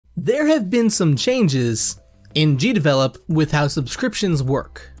There have been some changes in GDevelop with how subscriptions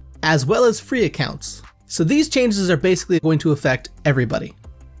work, as well as free accounts. So these changes are basically going to affect everybody.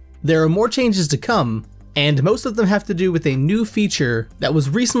 There are more changes to come, and most of them have to do with a new feature that was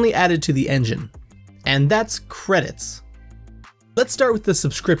recently added to the engine, and that's credits. Let's start with the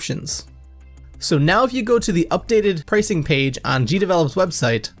subscriptions. So now if you go to the updated pricing page on GDevelop's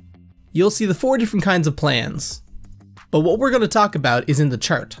website, you'll see the 4 different kinds of plans. But what we're going to talk about is in the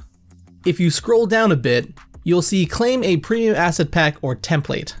chart. If you scroll down a bit, you'll see claim a premium asset pack or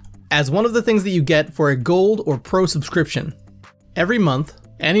template as one of the things that you get for a gold or pro subscription. Every month,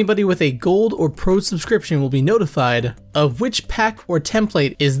 anybody with a gold or pro subscription will be notified of which pack or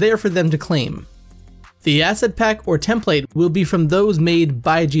template is there for them to claim. The asset pack or template will be from those made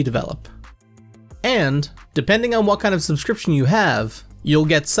by GDevelop. And, depending on what kind of subscription you have, you'll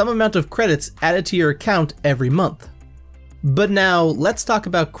get some amount of credits added to your account every month. But now, let's talk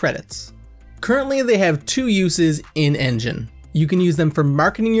about credits. Currently, they have 2 uses in Engine. You can use them for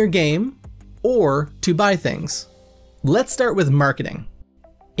marketing your game, or to buy things. Let's start with marketing.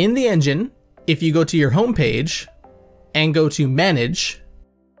 In the engine, if you go to your home page, and go to Manage,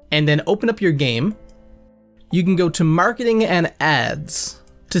 and then open up your game, you can go to Marketing and Ads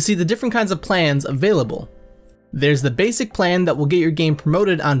to see the different kinds of plans available. There's the basic plan that will get your game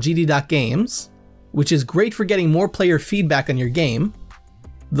promoted on GD.games, which is great for getting more player feedback on your game.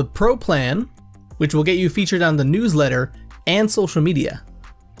 The Pro plan, which will get you featured on the newsletter and social media.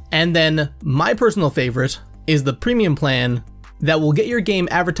 And then my personal favorite is the Premium plan that will get your game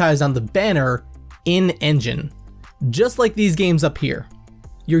advertised on the banner in Engine, just like these games up here.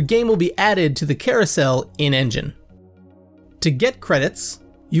 Your game will be added to the carousel in Engine. To get credits,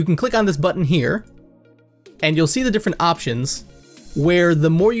 you can click on this button here, and you'll see the different options where the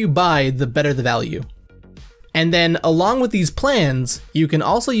more you buy, the better the value. And then along with these plans, you can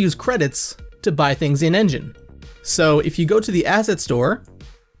also use credits to buy things in Engine. So if you go to the asset store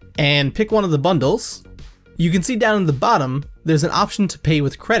and pick one of the bundles, you can see down at the bottom, there's an option to pay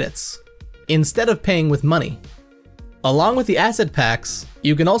with credits instead of paying with money. Along with the asset packs,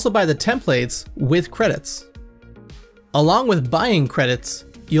 you can also buy the templates with credits. Along with buying credits,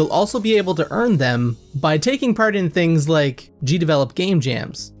 you'll also be able to earn them by taking part in things like GDevelop game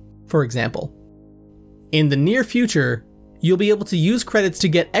jams, for example. In the near future, you'll be able to use credits to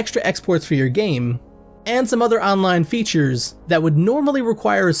get extra exports for your game, and some other online features that would normally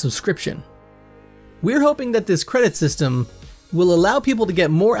require a subscription. We're hoping that this credit system will allow people to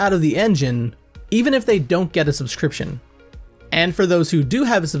get more out of the engine, even if they don't get a subscription. And for those who do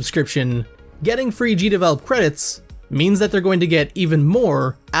have a subscription, getting free GDevelop credits means that they're going to get even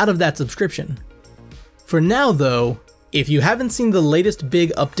more out of that subscription. For now though, if you haven't seen the latest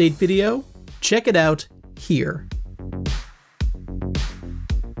big update video, check it out here.